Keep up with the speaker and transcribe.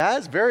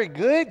Guys, very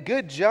good.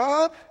 Good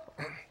job.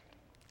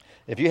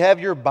 If you have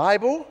your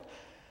Bible,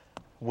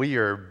 we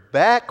are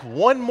back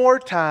one more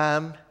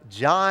time,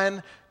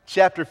 John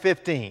chapter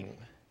 15.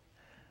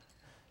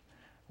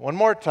 One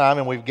more time,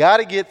 and we've got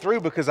to get through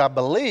because I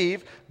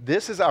believe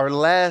this is our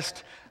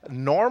last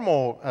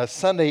normal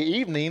Sunday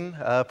evening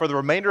for the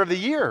remainder of the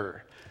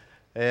year.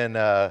 And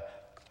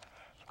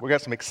we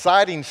got some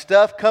exciting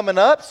stuff coming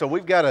up, so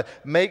we've got to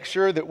make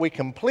sure that we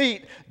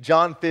complete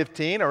John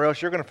 15, or else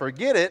you're going to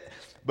forget it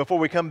before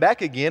we come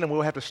back again, and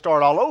we'll have to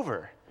start all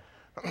over.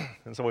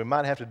 And so we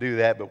might have to do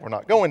that, but we're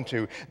not going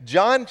to.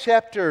 John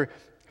chapter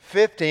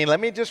 15, let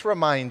me just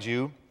remind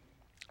you,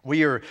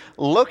 we are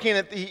looking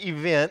at the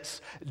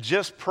events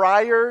just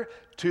prior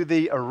to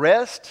the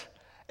arrest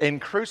and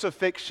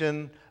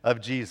crucifixion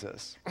of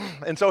Jesus.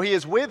 And so he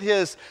is with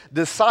his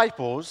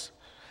disciples.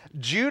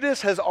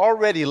 Judas has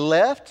already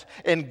left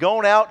and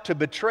gone out to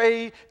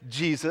betray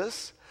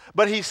Jesus.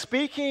 But he's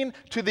speaking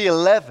to the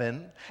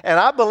 11, and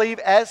I believe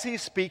as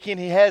he's speaking,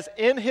 he has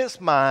in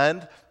his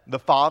mind the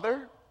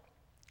Father.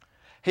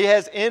 He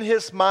has in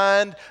his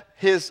mind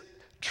his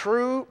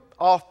true,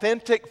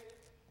 authentic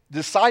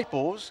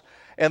disciples,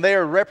 and they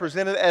are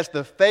represented as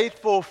the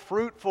faithful,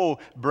 fruitful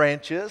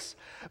branches.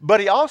 But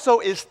he also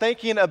is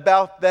thinking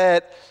about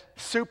that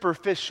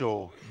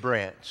superficial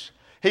branch.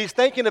 He's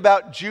thinking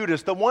about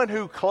Judas, the one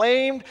who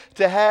claimed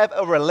to have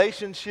a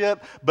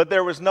relationship, but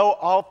there was no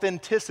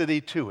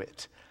authenticity to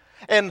it.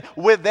 And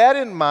with that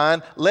in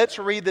mind, let's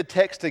read the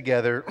text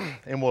together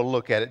and we'll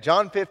look at it.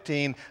 John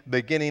 15,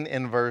 beginning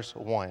in verse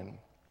 1.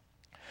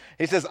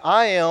 He says,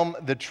 I am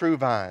the true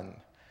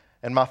vine,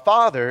 and my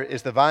Father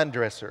is the vine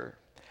dresser.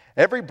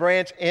 Every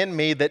branch in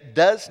me that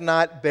does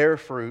not bear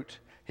fruit,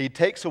 he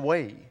takes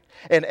away.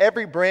 And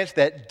every branch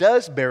that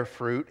does bear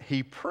fruit,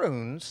 he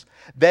prunes,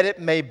 that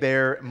it may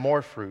bear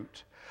more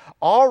fruit.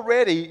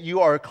 Already you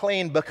are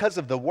clean because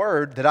of the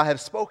word that I have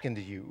spoken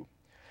to you.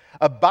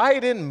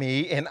 Abide in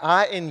me, and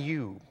I in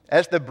you,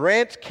 as the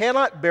branch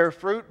cannot bear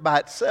fruit by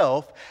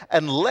itself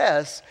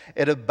unless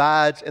it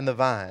abides in the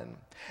vine.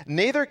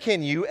 Neither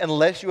can you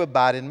unless you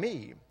abide in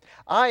me.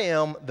 I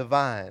am the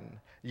vine,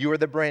 you are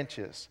the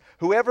branches.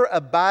 Whoever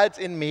abides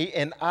in me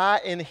and I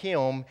in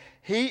him,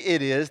 he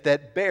it is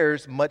that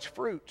bears much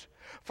fruit.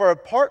 For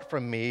apart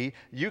from me,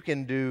 you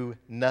can do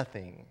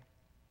nothing.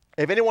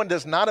 If anyone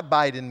does not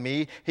abide in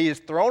me, he is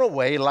thrown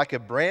away like a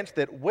branch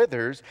that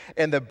withers,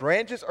 and the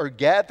branches are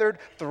gathered,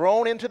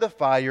 thrown into the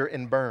fire,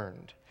 and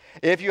burned.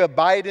 If you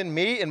abide in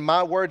me, and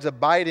my words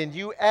abide in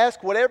you,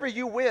 ask whatever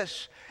you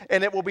wish,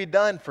 and it will be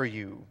done for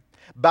you.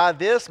 By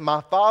this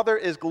my Father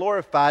is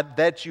glorified,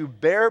 that you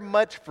bear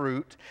much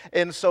fruit,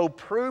 and so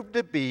prove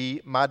to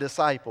be my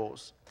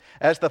disciples.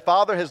 As the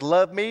Father has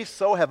loved me,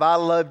 so have I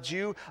loved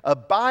you.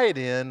 Abide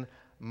in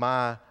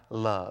my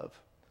love.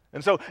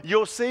 And so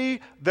you'll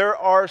see there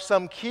are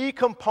some key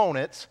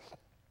components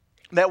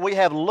that we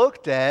have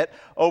looked at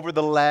over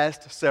the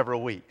last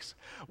several weeks.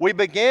 We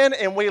began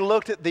and we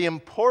looked at the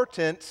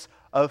importance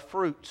of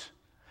fruit.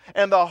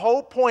 And the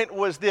whole point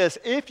was this: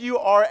 if you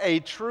are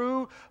a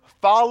true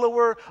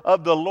follower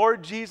of the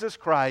Lord Jesus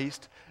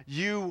Christ,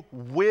 you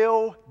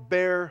will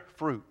bear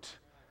fruit.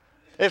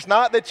 It's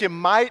not that you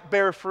might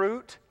bear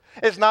fruit.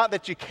 It's not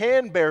that you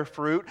can bear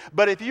fruit,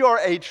 but if you are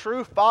a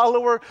true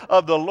follower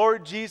of the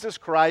Lord Jesus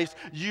Christ,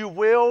 you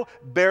will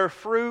bear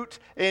fruit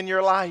in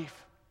your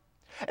life.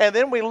 And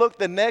then we looked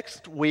the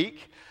next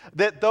week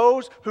that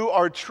those who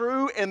are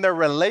true in their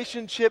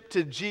relationship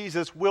to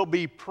Jesus will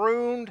be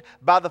pruned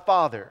by the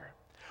Father.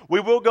 We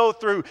will go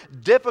through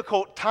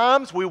difficult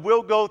times. We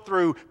will go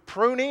through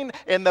pruning,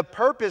 and the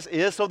purpose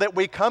is so that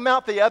we come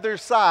out the other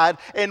side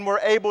and we're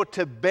able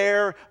to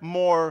bear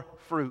more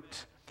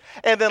fruit.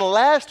 And then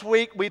last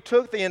week, we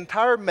took the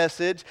entire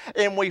message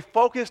and we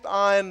focused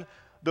on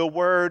the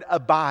word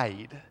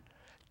abide.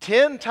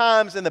 10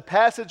 times in the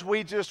passage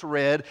we just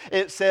read,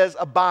 it says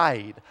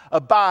abide,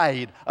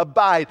 abide,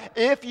 abide.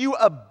 If you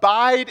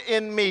abide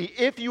in me,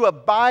 if you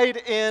abide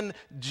in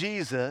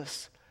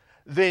Jesus,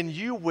 then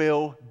you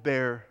will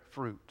bear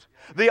fruit.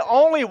 The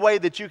only way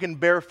that you can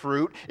bear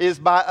fruit is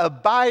by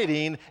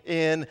abiding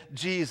in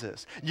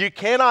Jesus. You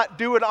cannot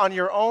do it on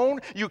your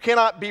own. You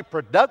cannot be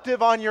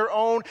productive on your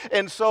own.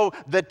 And so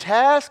the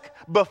task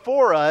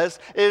before us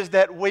is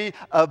that we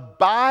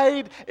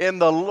abide in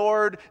the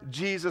Lord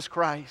Jesus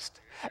Christ.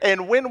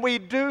 And when we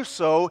do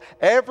so,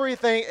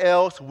 everything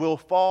else will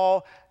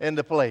fall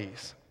into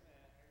place.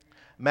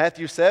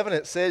 Matthew 7,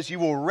 it says, you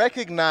will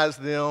recognize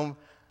them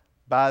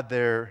by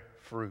their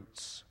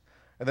fruits.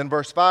 And then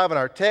verse 5 in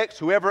our text,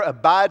 whoever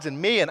abides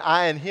in me and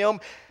I in him,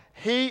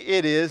 he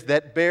it is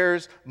that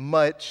bears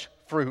much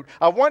fruit.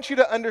 I want you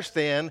to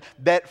understand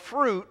that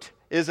fruit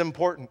is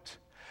important.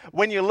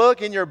 When you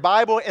look in your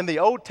Bible in the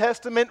Old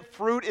Testament,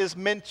 fruit is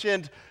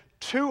mentioned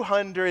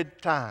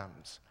 200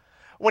 times.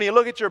 When you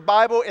look at your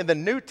Bible in the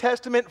New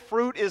Testament,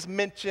 fruit is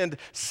mentioned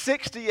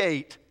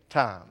 68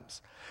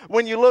 times.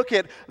 When you look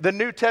at the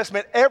New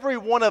Testament, every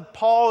one of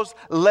Paul's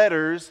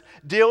letters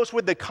deals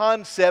with the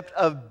concept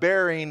of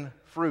bearing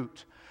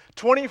fruit.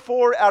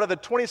 24 out of the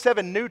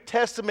 27 New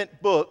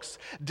Testament books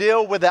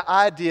deal with the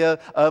idea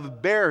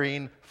of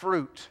bearing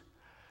fruit.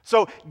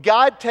 So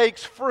God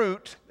takes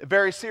fruit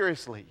very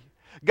seriously.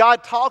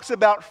 God talks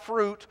about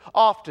fruit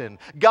often.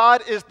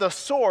 God is the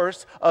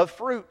source of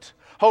fruit.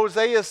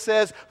 Hosea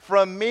says,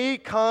 "From me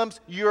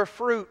comes your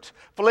fruit."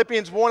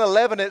 Philippians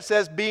 1:11, it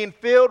says, "Being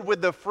filled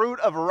with the fruit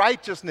of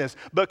righteousness."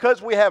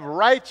 Because we have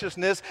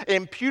righteousness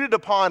imputed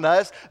upon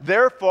us,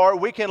 therefore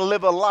we can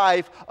live a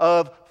life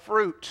of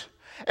fruit.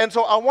 And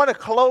so I want to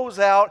close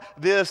out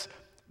this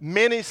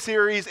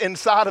mini-series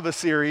inside of a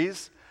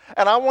series,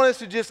 and I want us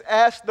to just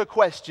ask the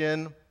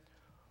question,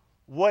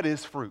 what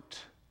is fruit?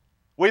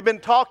 We've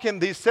been talking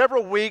these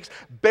several weeks,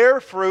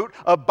 bear fruit,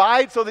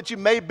 abide so that you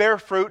may bear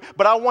fruit,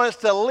 but I want us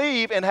to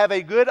leave and have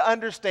a good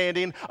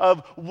understanding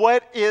of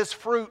what is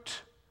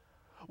fruit.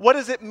 What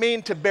does it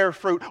mean to bear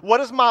fruit? What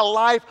does my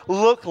life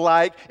look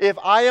like if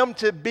I am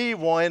to be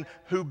one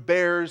who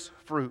bears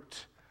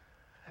fruit?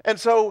 And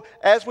so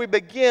as we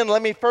begin,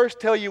 let me first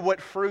tell you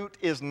what fruit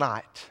is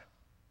not.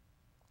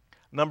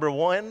 Number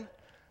one,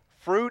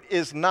 fruit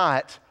is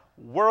not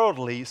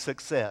worldly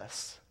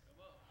success.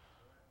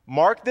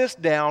 Mark this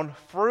down.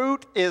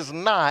 Fruit is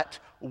not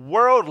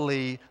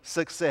worldly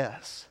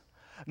success.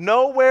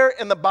 Nowhere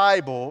in the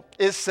Bible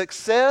is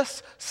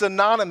success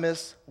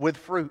synonymous with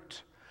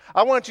fruit.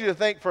 I want you to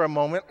think for a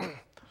moment,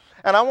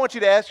 and I want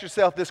you to ask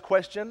yourself this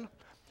question: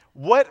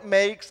 what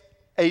makes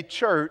a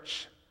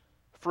church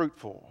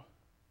fruitful?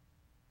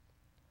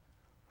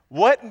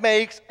 What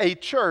makes a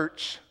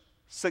church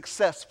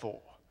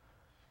successful?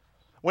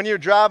 When you're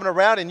driving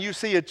around and you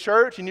see a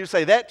church and you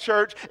say, that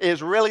church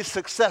is really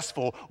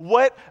successful,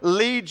 what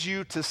leads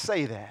you to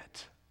say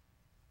that?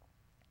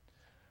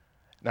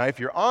 Now, if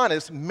you're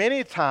honest,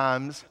 many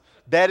times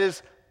that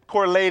is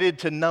correlated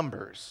to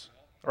numbers,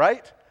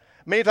 right?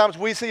 Many times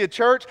we see a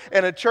church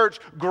and a church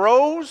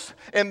grows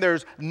and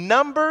there's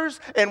numbers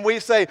and we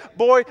say,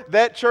 boy,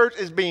 that church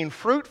is being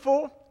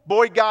fruitful.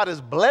 Boy, God is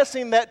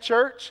blessing that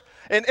church.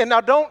 And now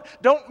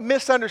don't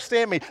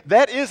misunderstand me.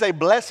 That is a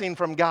blessing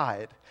from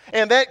God.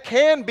 And that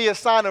can be a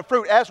sign of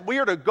fruit. As we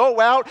are to go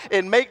out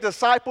and make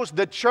disciples,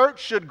 the church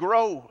should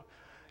grow.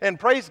 And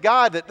praise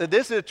God that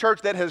this is a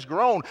church that has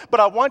grown. But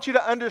I want you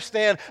to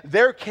understand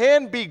there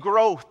can be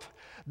growth.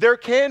 There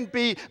can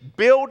be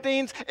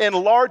buildings and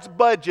large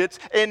budgets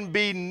and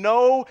be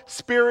no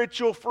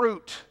spiritual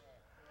fruit.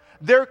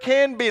 There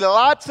can be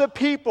lots of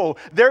people.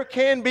 There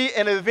can be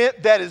an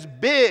event that is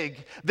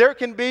big. There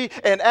can be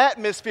an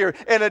atmosphere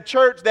in a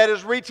church that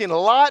is reaching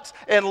lots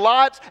and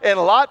lots and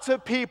lots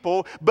of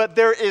people, but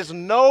there is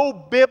no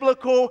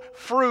biblical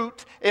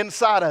fruit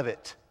inside of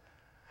it.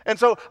 And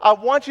so I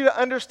want you to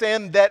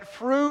understand that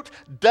fruit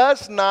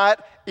does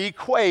not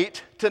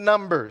equate to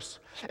numbers.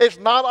 It's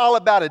not all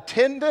about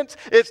attendance.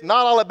 It's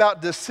not all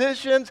about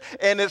decisions.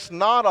 And it's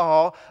not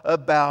all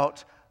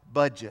about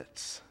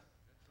budgets.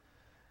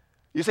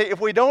 You see,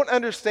 if we don't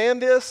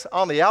understand this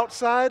on the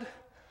outside,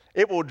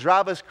 it will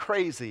drive us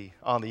crazy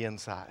on the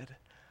inside.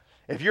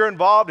 If you're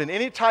involved in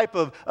any type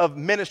of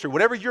ministry,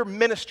 whatever your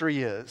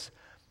ministry is,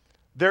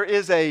 there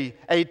is a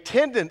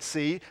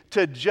tendency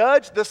to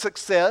judge the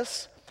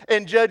success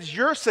and judge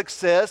your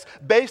success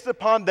based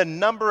upon the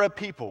number of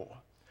people.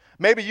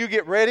 Maybe you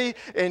get ready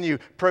and you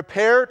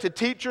prepare to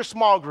teach your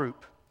small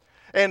group.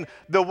 And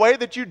the way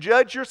that you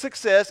judge your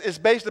success is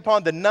based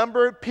upon the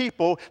number of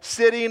people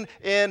sitting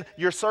in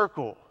your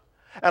circle.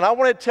 And I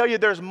want to tell you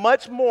there's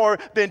much more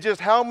than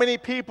just how many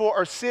people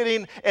are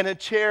sitting in a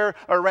chair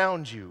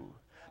around you.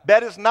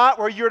 That is not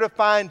where you're to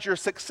find your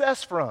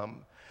success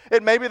from.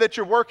 It may be that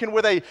you're working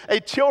with a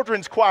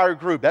children's choir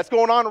group. That's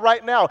going on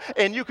right now.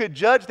 And you could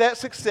judge that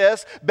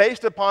success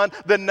based upon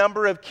the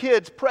number of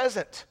kids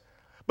present.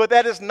 But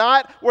that is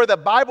not where the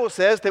Bible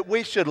says that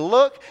we should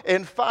look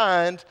and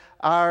find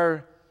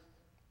our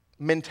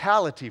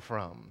mentality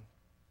from.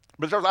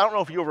 But I don't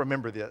know if you'll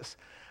remember this.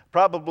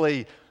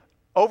 Probably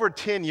over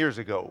 10 years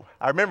ago,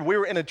 I remember we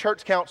were in a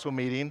church council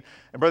meeting,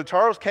 and Brother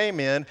Charles came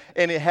in,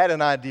 and he had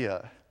an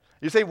idea.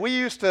 You see, we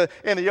used to,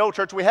 in the old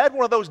church, we had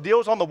one of those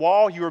deals on the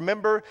wall, you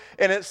remember,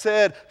 and it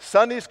said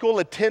Sunday school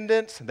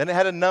attendance, and then it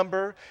had a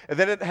number, and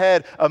then it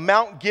had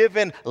amount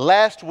given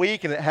last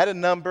week, and it had a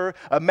number,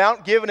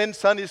 amount given in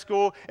Sunday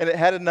school, and it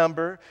had a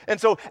number.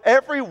 And so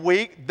every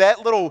week,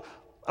 that little,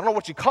 I don't know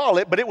what you call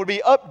it, but it would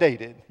be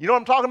updated. You know what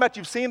I'm talking about?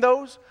 You've seen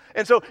those?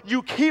 And so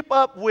you keep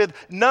up with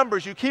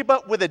numbers, you keep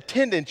up with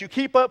attendance, you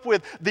keep up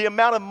with the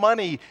amount of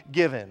money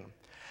given.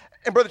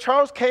 And Brother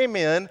Charles came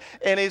in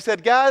and he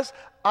said, guys,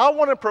 I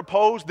want to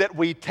propose that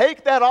we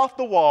take that off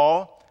the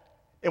wall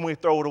and we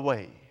throw it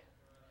away.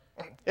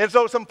 And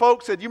so some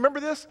folks said, you remember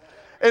this?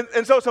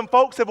 And so some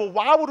folks said, well,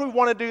 why would we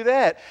want to do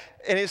that?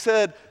 And he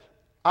said,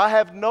 I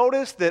have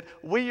noticed that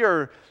we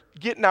are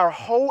getting our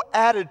whole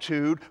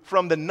attitude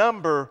from the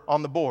number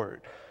on the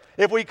board.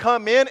 If we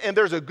come in and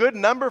there's a good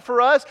number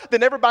for us,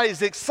 then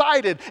everybody's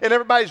excited and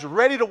everybody's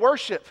ready to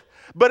worship.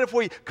 But if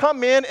we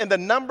come in and the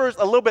number's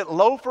a little bit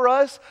low for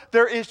us,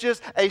 there is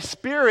just a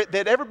spirit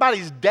that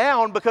everybody's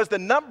down because the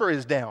number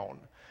is down.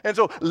 And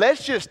so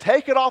let's just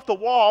take it off the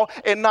wall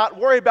and not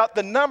worry about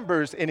the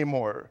numbers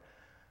anymore.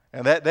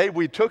 And that day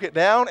we took it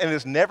down and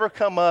it's never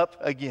come up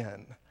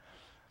again.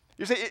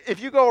 You see,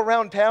 if you go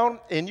around town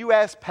and you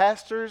ask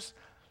pastors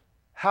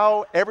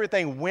how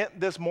everything went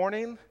this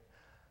morning,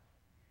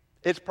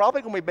 it's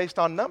probably going to be based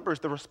on numbers,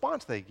 the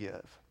response they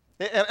give.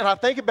 And I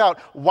think about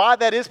why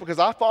that is, because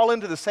I fall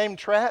into the same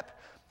trap.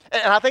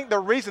 And I think the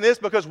reason is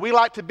because we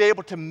like to be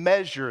able to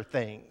measure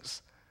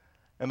things.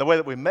 And the way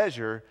that we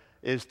measure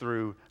is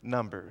through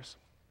numbers.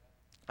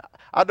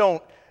 I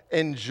don't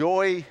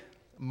enjoy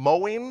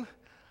mowing,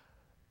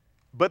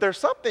 but there's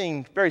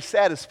something very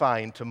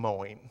satisfying to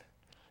mowing.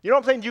 You know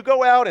what I'm saying? You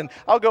go out, and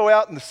I'll go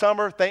out in the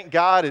summer. Thank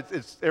God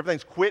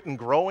everything's quit and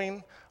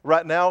growing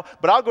right now.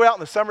 But I'll go out in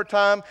the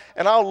summertime,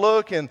 and I'll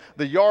look, and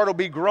the yard will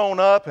be grown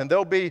up, and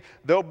there'll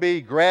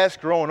be grass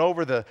growing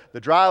over the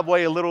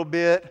driveway a little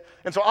bit.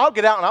 And so I'll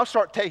get out, and I'll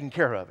start taking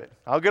care of it.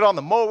 I'll get on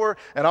the mower,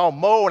 and I'll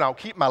mow, and I'll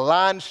keep my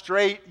line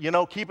straight,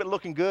 keep it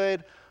looking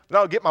good. Then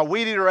I'll get my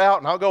weed eater out,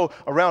 and I'll go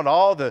around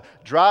all the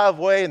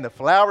driveway and the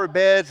flower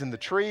beds and the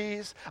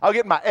trees. I'll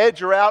get my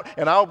edger out,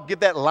 and I'll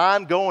get that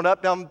line going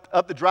up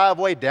the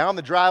driveway, down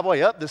the driveway,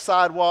 up the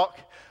sidewalk.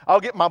 I'll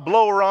get my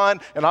blower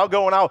on, and I'll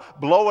go and I'll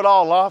blow it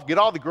all off, get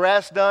all the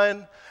grass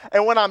done.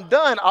 And when I'm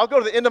done, I'll go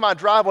to the end of my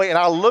driveway, and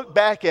I'll look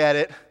back at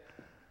it,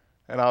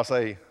 and I'll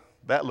say,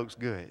 that looks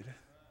good.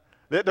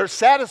 There's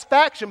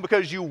satisfaction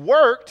because you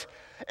worked,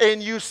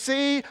 and you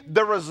see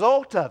the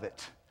result of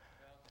it.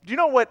 Do you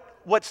know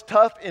what's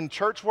tough in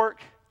church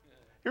work?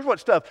 Here's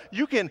what's tough.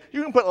 You can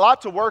put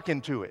lots of work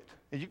into it.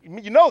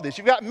 You know this.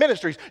 You've got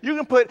ministries. You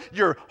can put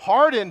your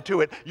heart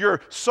into it,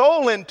 your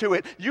soul into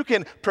it. You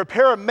can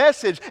prepare a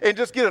message and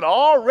just get it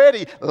all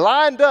ready,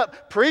 lined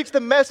up. Preach the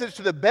message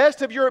to the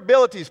best of your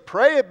abilities.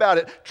 Pray about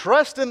it.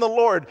 Trust in the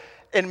Lord.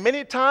 And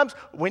many times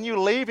when you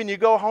leave and you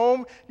go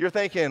home, you're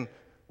thinking,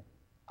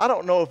 I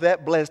don't know if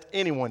that blessed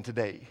anyone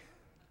today.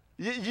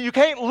 You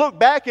can't look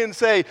back and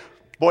say,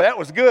 boy, that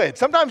was good.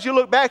 Sometimes you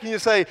look back and you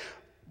say,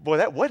 boy,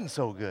 that wasn't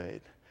so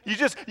good.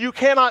 You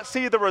cannot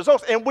see the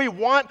results. And we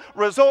want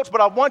results,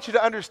 but I want you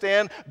to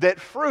understand that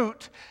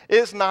fruit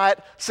is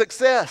not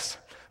success.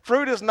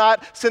 Fruit is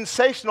not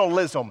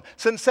sensationalism.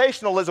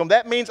 Sensationalism,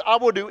 that means I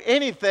will do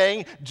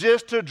anything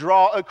just to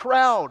draw a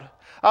crowd.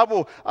 I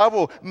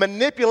will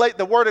manipulate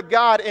the Word of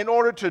God in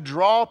order to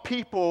draw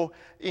people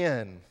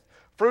in.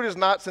 Fruit is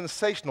not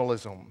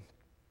sensationalism.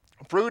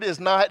 Fruit is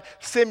not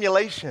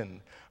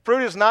simulation.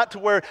 Fruit is not to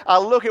where I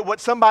look at what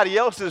somebody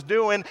else is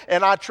doing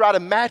and I try to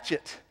match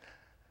it.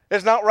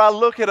 It's not where I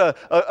look at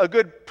a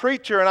good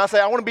preacher and I say,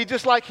 I want to be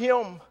just like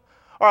him.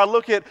 Or I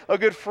look at a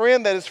good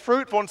friend that is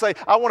fruitful and say,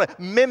 I want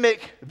to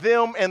mimic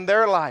them in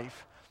their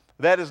life.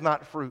 That is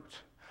not fruit.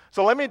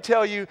 So let me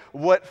tell you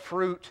what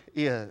fruit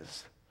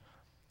is.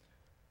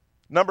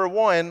 Number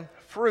one,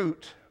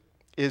 fruit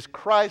is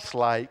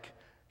Christ-like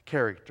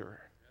character.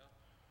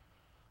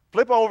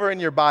 Flip over in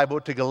your Bible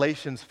to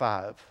Galatians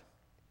 5.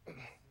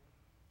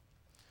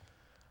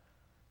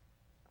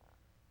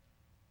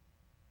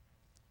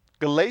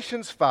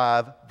 Galatians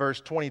 5,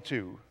 verse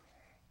 22.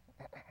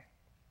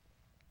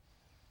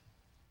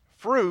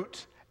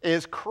 Fruit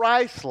is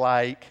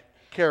Christ-like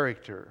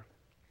character.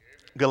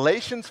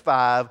 Galatians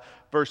 5,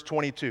 verse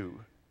 22.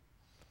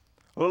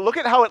 Well, look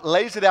at how it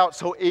lays it out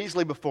so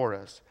easily before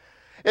us.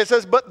 It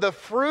says, but the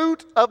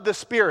fruit of the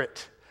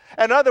Spirit.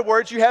 In other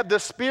words, you have the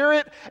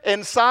Spirit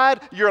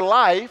inside your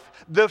life,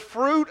 the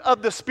fruit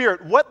of the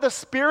Spirit, what the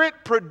Spirit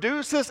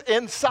produces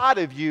inside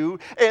of you,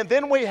 and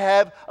then we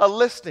have a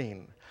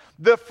listing.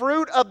 The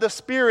fruit of the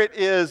Spirit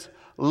is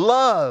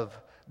love,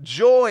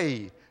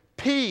 joy,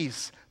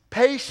 peace,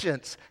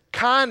 patience,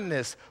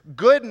 kindness,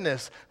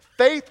 goodness,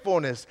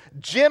 faithfulness,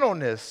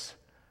 gentleness,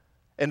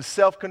 and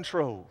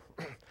self-control.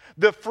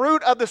 The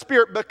fruit of the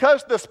Spirit,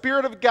 because the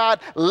Spirit of God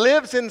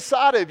lives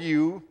inside of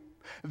you,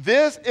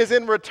 this is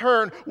in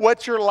return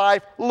what your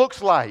life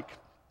looks like.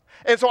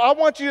 And so I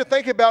want you to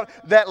think about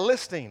that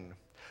listing.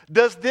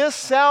 Does this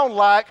sound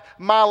like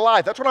my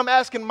life? That's what I'm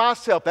asking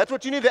myself. That's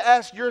what you need to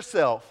ask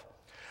yourself.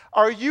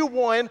 Are you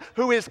one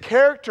who is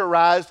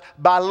characterized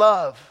by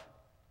love?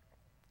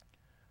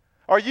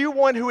 Are you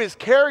one who is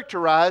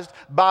characterized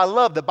by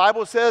love? The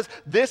Bible says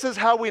this is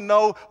how we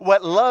know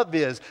what love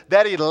is,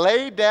 that He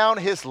laid down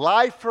His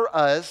life for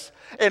us,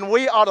 and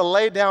we ought to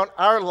lay down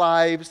our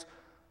lives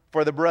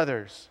for the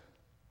brothers.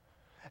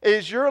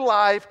 Is your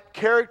life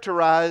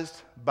characterized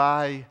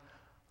by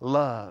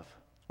love?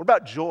 What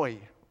about joy?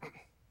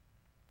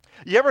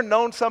 You ever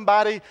known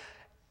somebody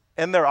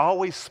and they're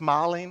always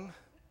smiling?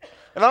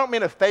 And I don't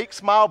mean a fake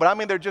smile, but I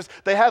mean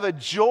they have a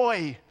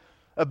joy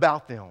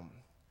about them.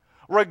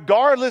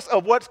 Regardless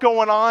of what's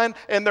going on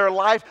in their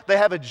life, they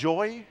have a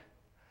joy.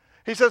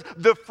 He says,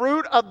 the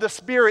fruit of the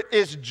Spirit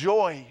is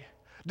joy.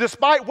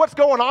 Despite what's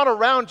going on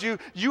around you,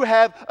 you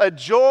have a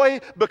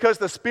joy because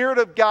the Spirit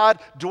of God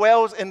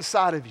dwells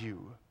inside of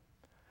you.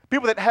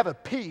 People that have a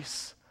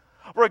peace,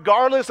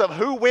 regardless of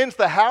who wins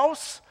the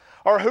House,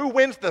 or who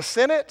wins the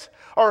Senate,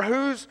 or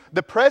who's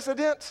the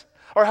president,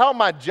 or how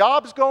my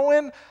job's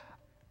going,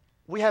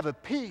 we have a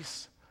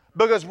peace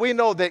because we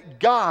know that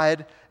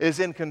God is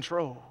in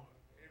control.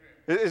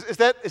 Is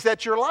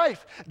that your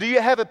life? Do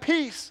you have a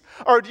peace?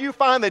 Or do you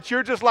find that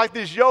you're just like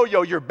this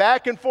yo-yo? You're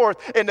back and forth,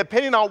 and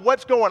depending on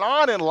what's going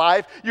on in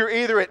life, you're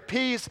either at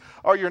peace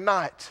or you're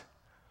not.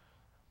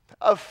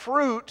 A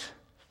fruit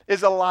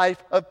is a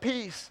life of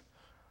peace.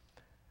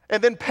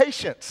 And then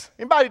patience.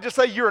 Anybody just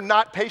say you're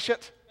not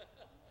patient?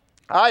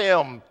 I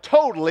am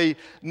totally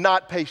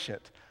not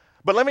patient.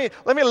 But let me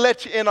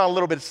let you in on a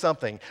little bit of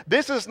something.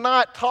 This is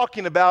not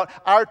talking about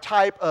our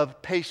type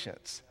of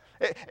patience.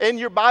 In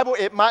your Bible,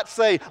 it might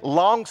say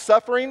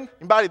long-suffering.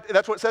 Anybody,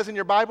 that's what it says in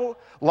your Bible?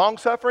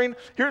 Long-suffering.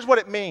 Here's what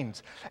it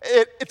means.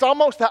 It's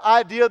almost the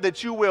idea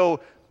that you will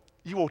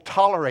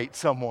tolerate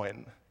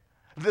someone.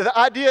 The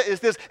idea is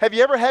this: have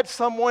you ever had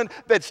someone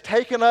that's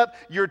taken up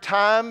your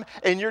time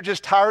and you're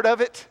just tired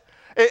of it?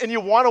 And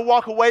you want to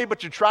walk away,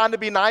 but you're trying to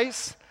be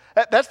nice?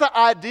 That's the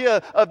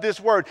idea of this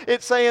word.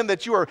 It's saying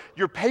that you're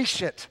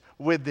patient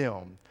with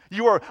them.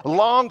 You are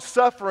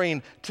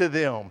long-suffering to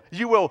them.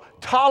 You will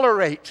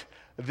tolerate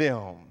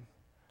them.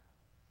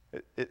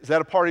 Is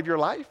that a part of your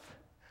life?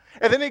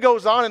 And then he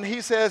goes on and he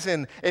says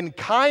in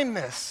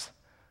kindness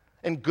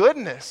and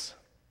goodness.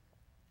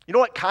 You know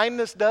what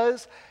kindness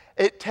does?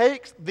 It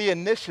takes the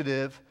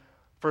initiative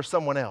for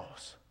someone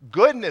else.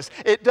 Goodness,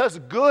 it does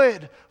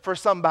good for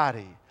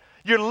somebody.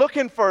 You're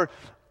looking for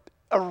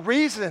a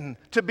reason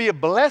to be a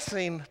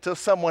blessing to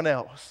someone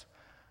else.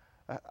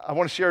 I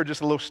want to share just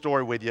a little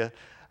story with you.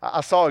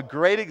 I saw a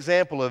great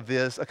example of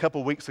this a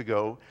couple weeks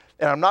ago,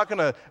 and I'm not going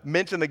to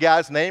mention the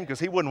guy's name because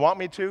he wouldn't want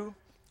me to,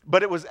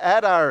 but it was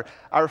at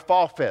our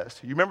Fall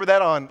Fest. You remember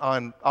that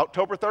on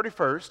October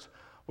 31st,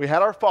 we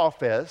had our Fall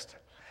Fest,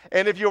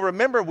 and if you'll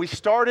remember, we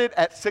started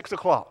at 6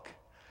 o'clock.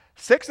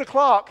 6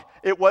 o'clock,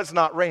 it was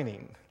not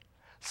raining.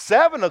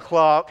 7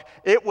 o'clock,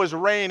 it was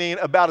raining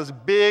about as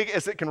big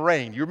as it can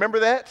rain. You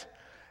remember that?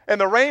 And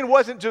the rain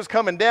wasn't just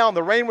coming down,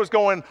 the rain was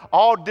going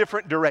all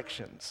different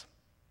directions.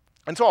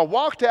 And so I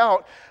walked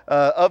out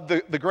of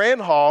the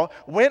grand hall,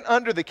 went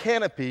under the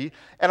canopy,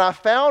 and I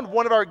found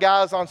one of our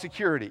guys on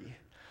security.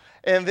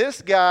 And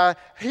this guy,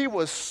 he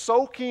was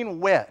soaking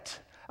wet.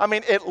 I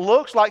mean, it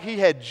looks like he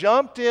had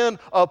jumped in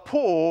a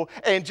pool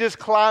and just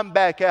climbed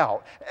back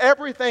out.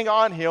 Everything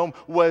on him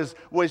was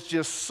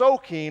just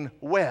soaking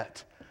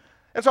wet.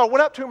 And so I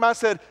went up to him, I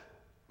said,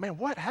 "Man,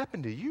 what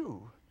happened to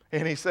you?"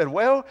 And he said,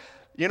 "Well,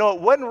 you know, it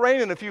wasn't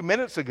raining a few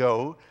minutes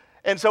ago,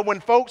 and so when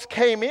folks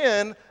came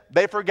in,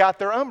 they forgot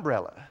their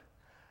umbrella.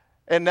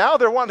 And now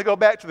they're wanting to go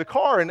back to the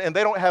car, and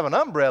they don't have an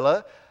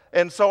umbrella,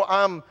 and so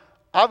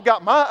I've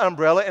got my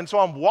umbrella, and so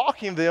I'm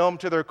walking them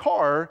to their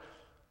car,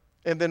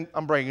 and then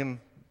I'm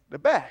bringing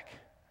it back."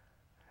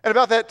 And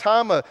about that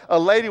time, a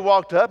lady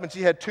walked up, and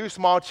she had 2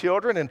 small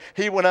children, and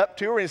he went up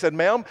to her, and he said,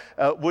 "Ma'am,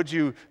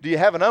 do you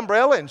have an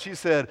umbrella?" And she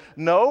said,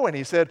 "No." And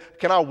he said,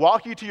 "Can I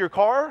walk you to your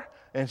car?"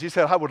 And she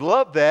said, "I would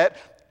love that."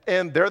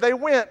 And there they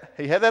went.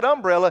 He had that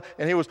umbrella,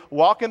 and he was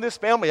walking this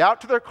family out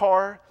to their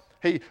car.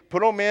 He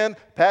put them in,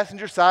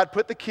 passenger side,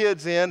 put the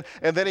kids in,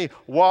 and then he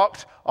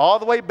walked all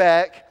the way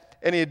back,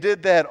 and he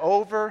did that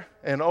over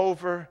and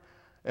over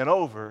and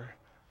over,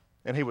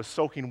 and he was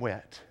soaking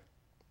wet.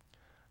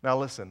 Now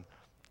listen,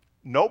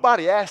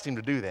 nobody asked him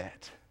to do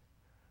that.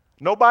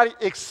 Nobody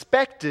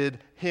expected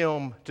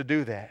him to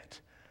do that.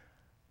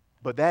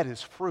 But that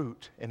is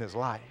fruit in his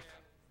life.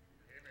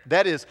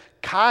 That is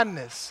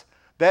kindness.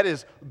 That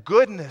is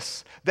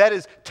goodness. That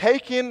is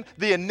taking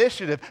the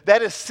initiative.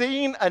 That is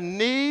seeing a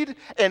need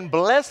and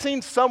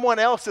blessing someone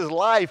else's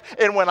life.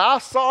 And when I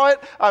saw it,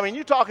 I mean,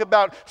 you talk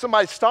about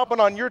somebody stomping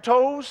on your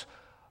toes.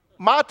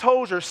 My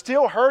toes are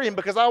still hurting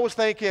because I was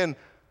thinking,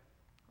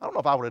 I don't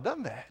know if I would have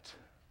done that.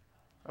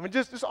 I mean,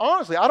 just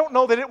honestly, I don't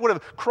know that it would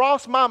have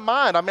crossed my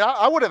mind. I mean,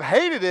 I would have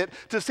hated it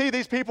to see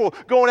these people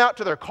going out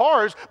to their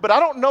cars, but I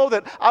don't know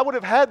that I would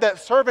have had that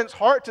servant's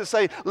heart to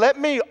say, let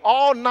me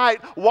all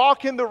night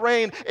walk in the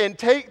rain and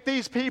take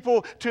these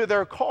people to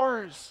their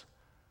cars.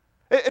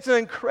 It's an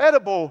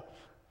incredible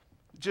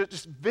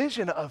just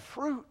vision of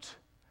fruit.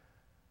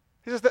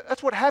 He says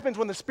that's what happens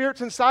when the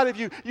Spirit's inside of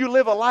you. You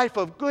live a life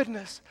of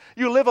goodness.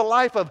 You live a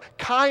life of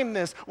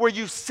kindness where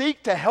you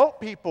seek to help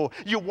people.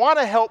 You want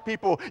to help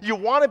people. You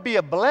want to be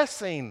a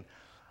blessing.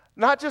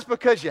 Not just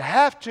because you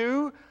have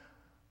to,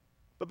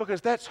 but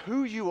because that's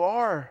who you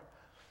are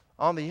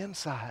on the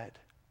inside.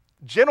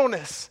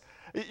 Gentleness.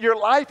 Your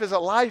life is a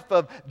life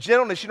of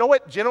gentleness. You know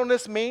what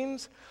gentleness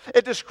means?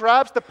 It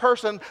describes the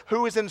person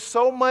who is in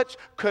so much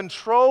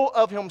control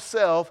of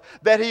himself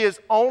that he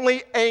is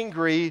only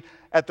angry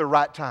at the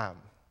right time.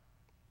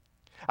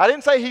 I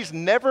didn't say he's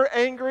never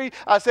angry.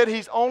 I said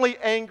he's only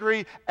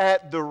angry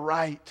at the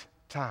right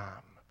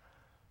time.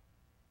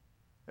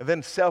 And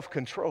then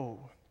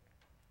self-control.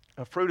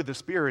 A fruit of the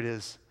Spirit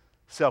is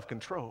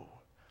self-control.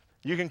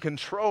 You can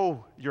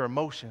control your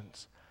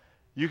emotions.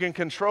 You can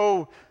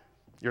control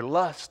your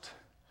lust.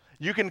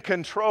 You can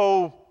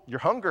control your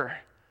hunger.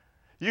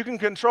 You can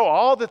control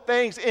all the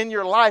things in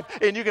your life,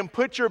 and you can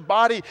put your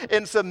body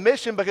in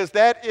submission because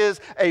that is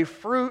a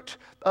fruit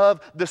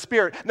of the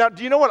Spirit. Now,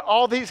 do you know what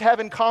all these have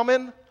in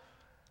common?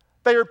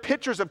 They are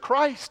pictures of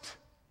Christ.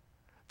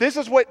 This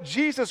is what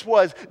Jesus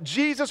was.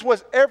 Jesus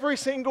was every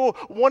single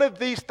one of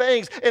these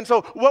things. And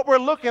so what we're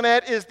looking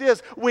at is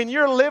this. When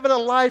you're living a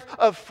life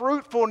of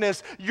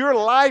fruitfulness, your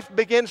life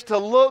begins to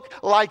look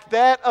like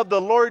that of the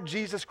Lord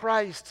Jesus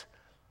Christ.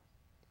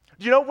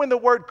 Do you know when the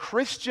word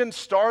Christian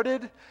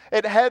started?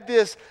 It had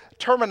this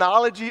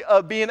terminology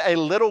of being a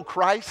little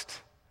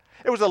Christ.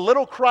 It was a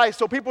little Christ.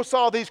 So people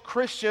saw these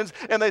Christians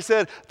and they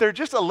said, they're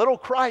just a little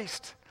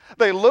Christ.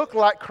 They look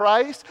like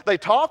Christ. They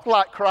talk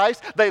like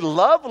Christ. They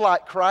love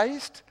like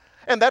Christ.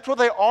 And that's what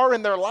they are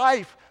in their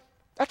life.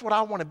 That's what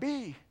I want to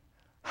be.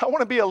 I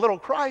want to be a little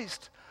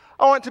Christ.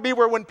 I want it to be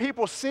where when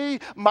people see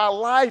my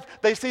life,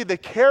 they see the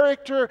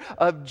character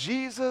of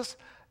Jesus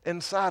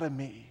inside of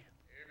me.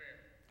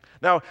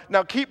 Now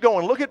keep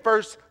going. Look at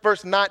verse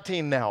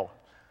 19 now.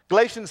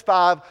 Galatians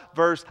 5,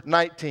 verse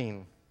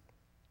 19.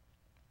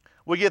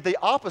 We get the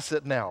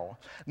opposite now.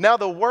 Now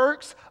the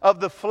works of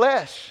the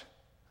flesh.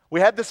 We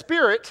had the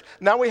Spirit,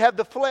 now we have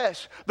the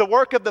flesh. The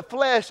work of the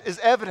flesh is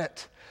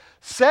evident.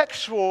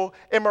 Sexual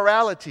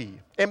immorality,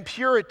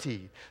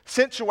 impurity,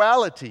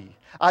 sensuality,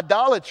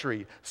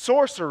 idolatry,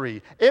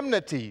 sorcery,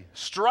 enmity,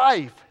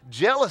 strife,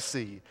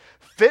 jealousy,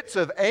 fits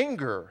of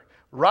anger,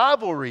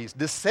 rivalries,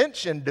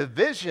 dissension,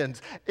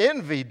 divisions,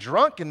 envy,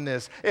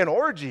 drunkenness, and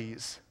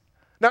orgies.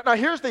 Now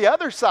here's the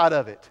other side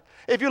of it.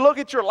 If you look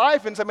at your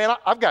life and say, man,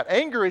 I've got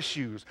anger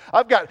issues.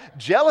 I've got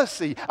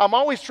jealousy. I'm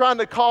always trying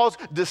to cause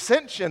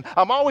dissension.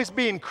 I'm always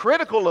being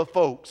critical of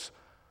folks.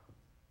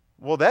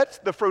 Well, that's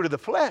the fruit of the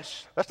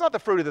flesh. That's not the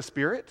fruit of the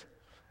Spirit.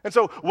 And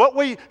so what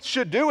we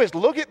should do is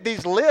look at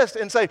these lists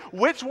and say,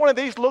 which one of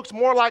these looks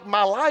more like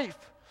my life?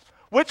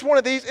 Which one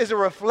of these is a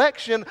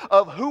reflection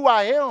of who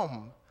I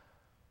am?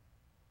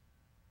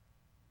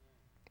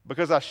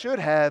 Because I should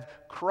have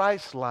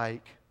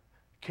Christ-like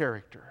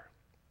character.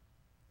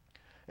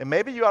 And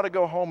maybe you ought to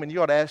go home and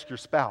you ought to ask your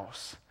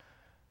spouse,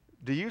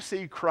 do you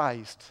see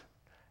Christ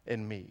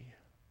in me?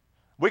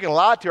 We can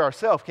lie to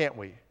ourselves, can't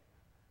we?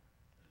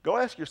 Go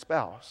ask your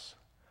spouse.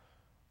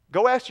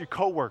 Go ask your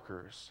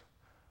coworkers.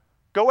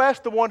 Go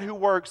ask the one who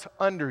works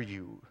under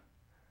you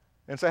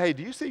and say, hey,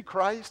 do you see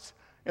Christ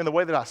in the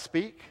way that I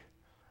speak?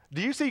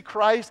 Do you see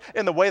Christ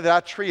in the way that I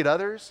treat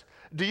others?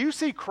 Do you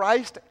see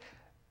Christ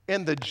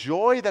in the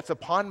joy that's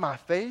upon my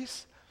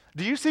face?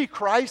 Do you see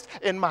Christ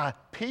in my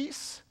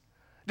peace?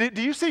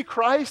 Do you see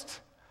Christ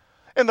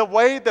in the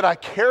way that I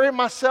carry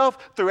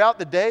myself throughout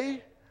the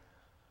day?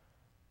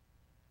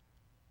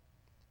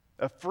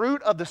 A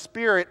fruit of the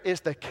Spirit is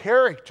the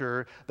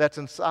character that's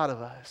inside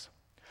of us.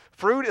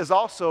 Fruit is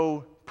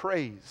also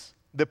praise,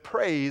 the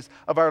praise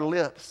of our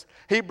lips.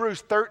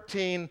 Hebrews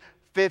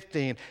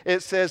 13:15,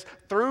 it says,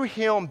 through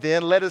him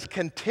then let us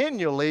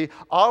continually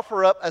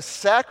offer up a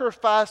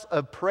sacrifice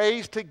of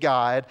praise to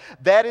God,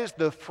 that is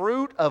the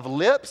fruit of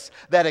lips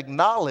that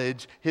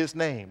acknowledge his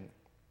name.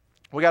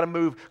 We got to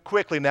move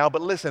quickly now,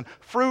 but listen,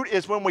 fruit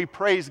is when we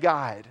praise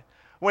God.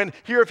 When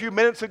here a few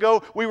minutes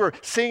ago we were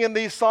singing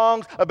these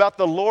songs about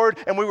the Lord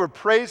and we were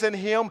praising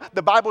him,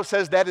 the Bible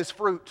says that is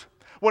fruit.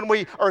 When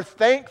we are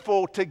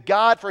thankful to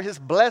God for his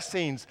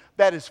blessings,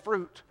 that is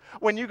fruit.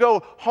 When you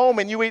go home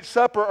and you eat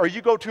supper, or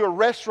you go to a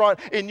restaurant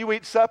and you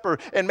eat supper,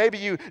 and maybe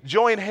you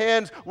join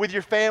hands with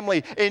your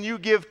family and you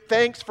give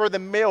thanks for the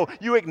meal,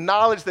 you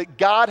acknowledge that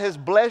God has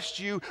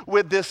blessed you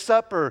with this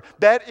supper.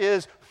 That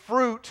is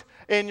fruit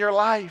in your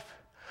life.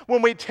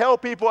 When we tell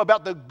people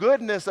about the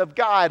goodness of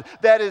God,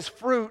 that is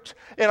fruit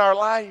in our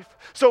life.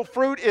 So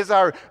fruit is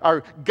our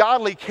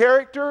godly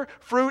character.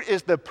 Fruit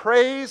is the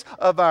praise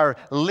of our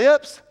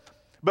lips.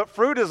 But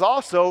fruit is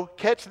also,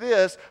 catch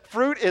this,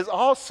 fruit is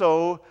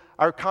also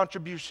our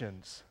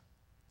contributions.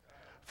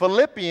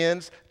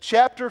 Philippians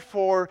chapter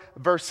 4,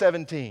 verse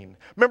 17.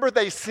 Remember,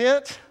 they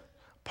sent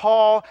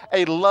Paul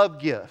a love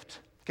gift,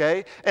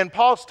 okay? And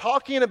Paul's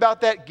talking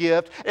about that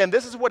gift, and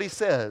this is what he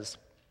says.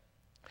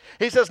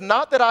 He says,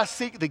 not that I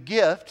seek the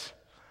gift,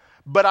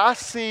 but I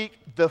seek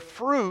the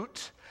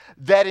fruit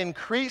that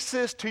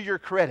increases to your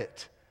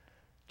credit.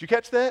 Did you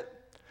catch that?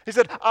 He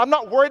said, I'm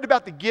not worried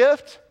about the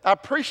gift. I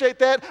appreciate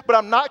that, but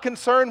I'm not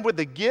concerned with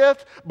the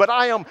gift, but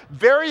I am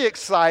very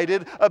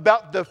excited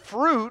about the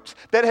fruit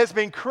that has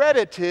been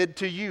credited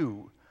to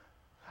you.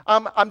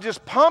 I'm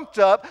just pumped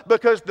up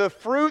because the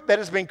fruit that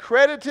has been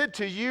credited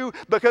to you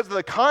because of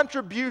the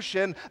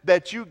contribution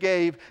that you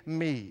gave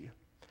me.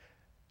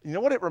 You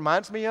know what it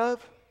reminds me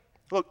of?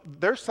 Look,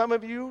 there's some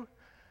of you,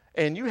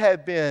 and you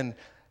have been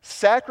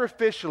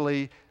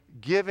sacrificially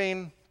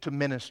giving to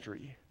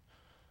ministry.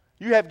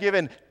 You have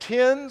given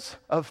tens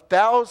of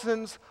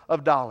thousands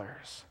of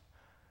dollars.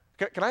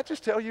 Can I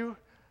just tell you,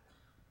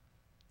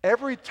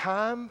 every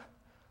time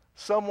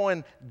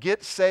someone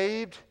gets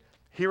saved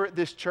here at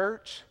this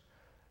church,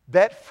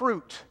 that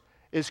fruit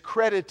is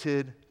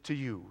credited to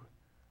you.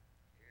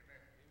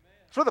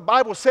 That's what the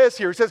Bible says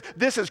here. It says,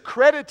 this is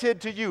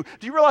credited to you.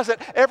 Do you realize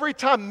that every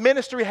time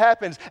ministry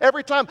happens,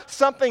 every time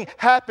something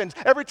happens,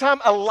 every time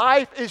a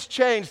life is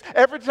changed,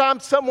 every time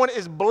someone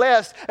is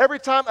blessed, every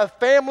time a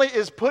family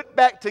is put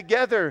back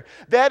together,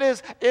 that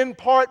is in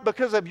part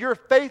because of your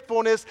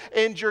faithfulness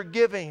and your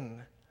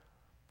giving.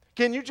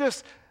 Can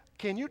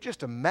can you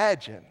just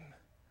imagine?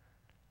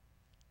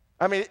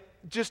 I mean,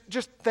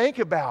 just think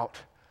about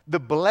the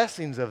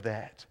blessings of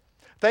that.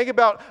 Think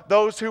about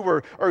those who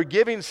are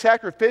giving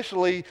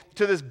sacrificially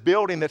to this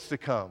building that's to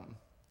come.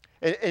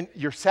 And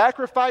you're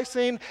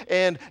sacrificing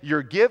and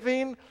you're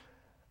giving.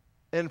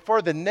 And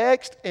for the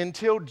next,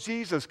 until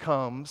Jesus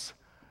comes,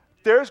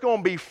 there's going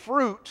to be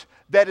fruit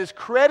that is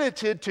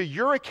credited to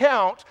your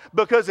account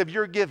because of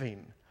your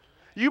giving.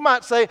 You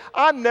might say,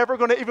 I'm never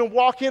going to even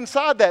walk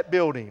inside that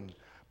building.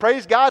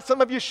 Praise God,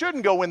 some of you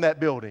shouldn't go in that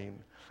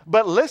building.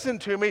 But listen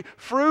to me,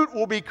 fruit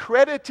will be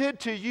credited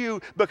to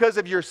you because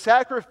of your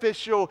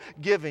sacrificial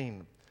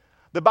giving.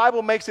 The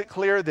Bible makes it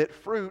clear that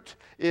fruit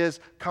is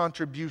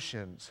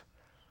contributions.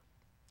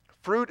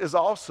 Fruit is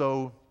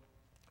also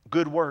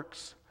good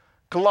works.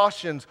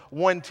 Colossians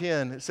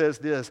 1:10, it says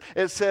this.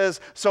 It says,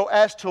 so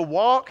as to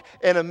walk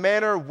in a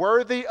manner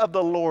worthy of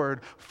the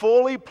Lord,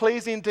 fully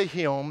pleasing to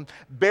Him,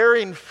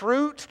 bearing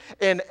fruit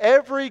in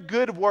every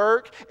good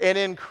work and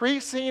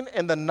increasing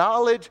in the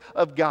knowledge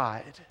of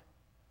God.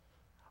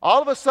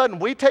 All of a sudden,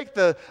 we take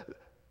the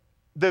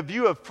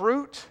view of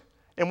fruit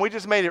and we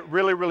just made it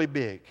really, really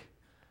big.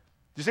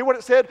 Do you see what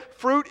it said?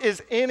 Fruit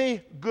is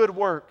any good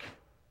work.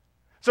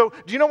 So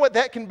do you know what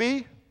that can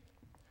be?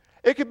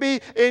 It could be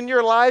in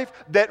your life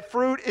that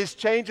fruit is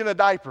changing a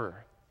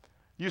diaper.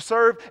 You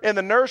serve in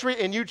the nursery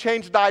and you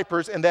change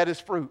diapers, and that is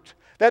fruit.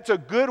 That's a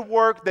good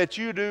work that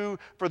you do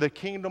for the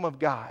kingdom of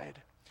God.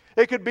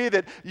 It could be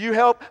that you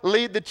help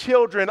lead the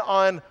children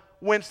on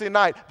Wednesday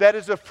night. That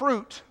is a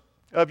fruit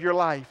of your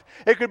life.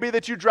 It could be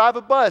that you drive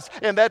a bus,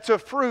 and that's a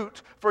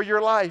fruit for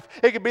your life.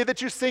 It could be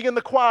that you sing in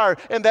the choir,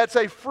 and that's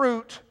a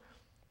fruit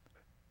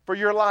for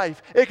your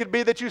life. It could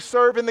be that you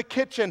serve in the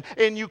kitchen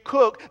and you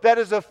cook. That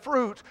is a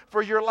fruit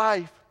for your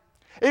life.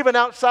 Even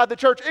outside the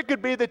church, it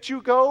could be that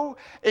you go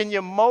and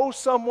you mow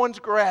someone's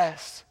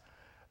grass.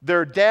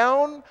 They're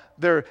down,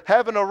 they're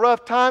having a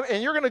rough time,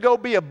 and you're going to go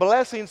be a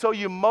blessing, so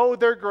you mow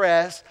their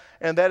grass,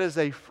 and that is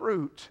a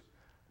fruit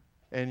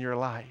in your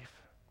life.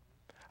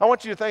 I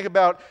want you to think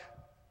about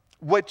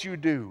what you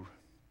do.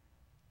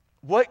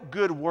 What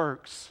good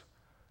works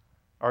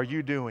are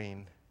you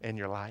doing in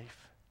your life?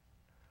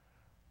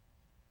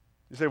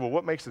 You say, well,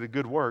 what makes it a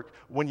good work?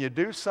 When you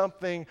do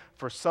something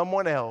for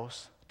someone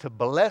else to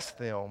bless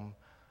them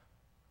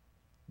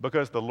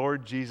because the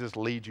Lord Jesus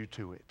leads you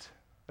to it.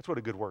 That's what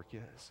a good work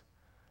is.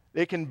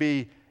 It can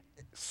be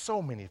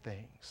so many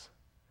things.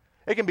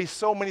 It can be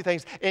so many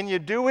things. And you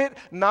do it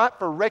not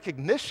for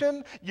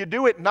recognition. You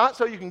do it not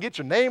so you can get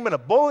your name in a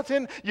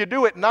bulletin. You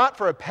do it not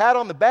for a pat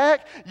on the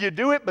back. You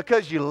do it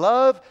because you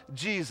love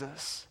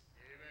Jesus.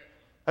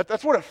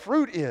 That's what a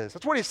fruit is.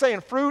 That's what he's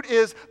saying. Fruit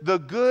is the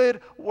good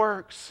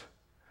works.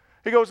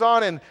 He goes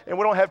on, and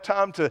we don't have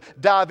time to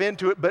dive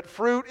into it, but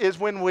fruit is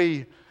when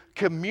we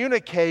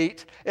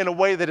communicate in a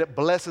way that it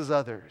blesses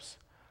others.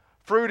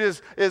 Fruit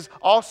is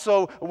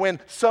also when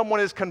someone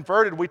is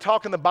converted. We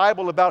talk in the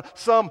Bible about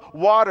some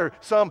water,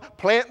 some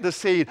plant the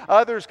seed,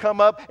 others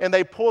come up and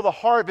they pull the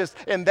harvest,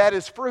 and that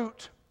is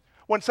fruit.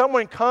 When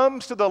someone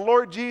comes to the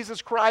Lord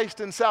Jesus Christ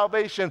in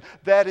salvation,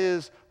 that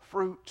is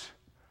fruit.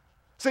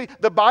 See,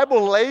 the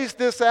Bible lays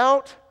this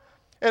out.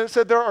 And it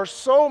said there are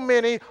so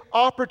many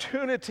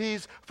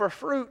opportunities for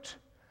fruit.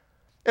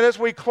 And as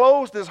we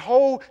close this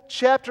whole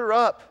chapter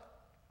up,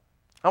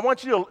 I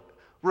want you to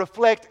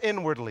reflect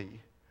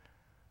inwardly.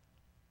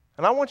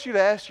 And I want you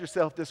to ask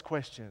yourself this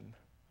question.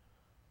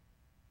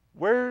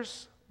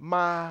 Where's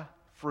my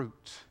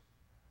fruit?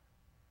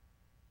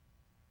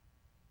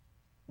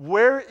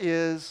 Where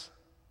is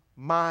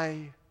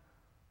my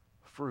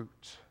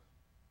fruit?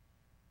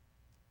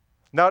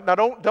 Now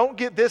don't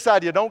get this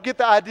idea. Don't get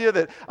the idea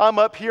that I'm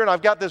up here and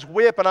I've got this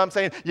whip and I'm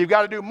saying, you've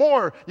got to do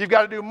more, you've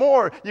got to do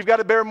more, you've got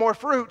to bear more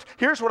fruit.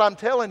 Here's what I'm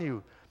telling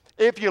you.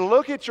 If you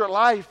look at your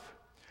life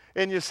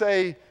and you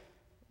say,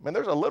 man,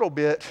 there's a little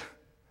bit,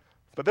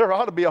 but there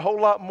ought to be a whole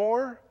lot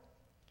more,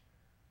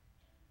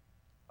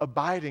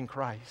 abide in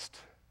Christ.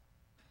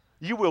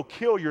 You will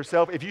kill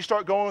yourself if you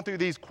start going through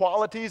these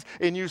qualities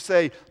and you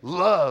say,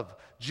 love,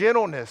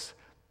 gentleness,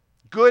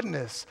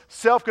 goodness,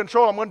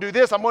 self-control. I'm going to do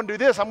this, I'm going to do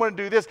this, I'm going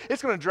to do this.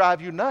 It's going to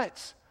drive you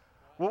nuts.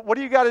 What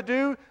do you got to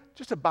do?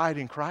 Just abide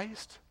in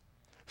Christ.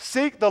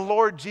 Seek the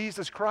Lord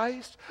Jesus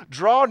Christ.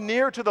 Draw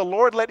near to the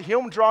Lord. Let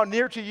Him draw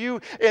near to you.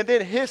 And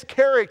then His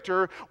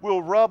character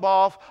will rub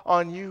off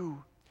on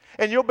you.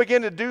 And you'll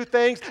begin to do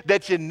things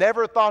that you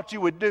never thought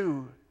you would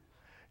do.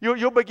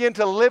 You'll begin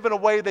to live in a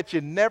way that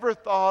you never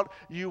thought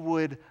you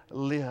would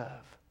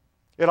live.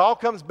 It all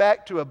comes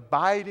back to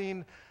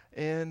abiding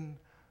in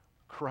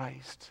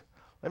Christ.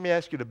 Let me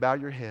ask you to bow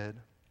your head,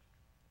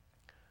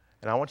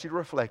 and I want you to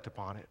reflect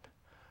upon it.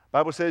 The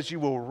Bible says you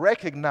will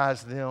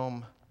recognize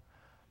them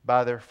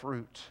by their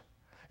fruit.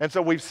 And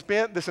so we've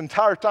spent this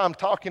entire time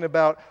talking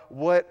about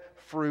what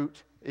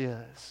fruit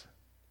is.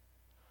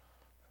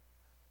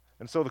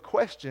 And so the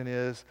question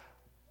is,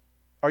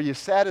 are you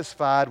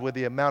satisfied with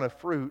the amount of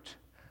fruit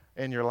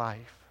in your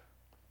life?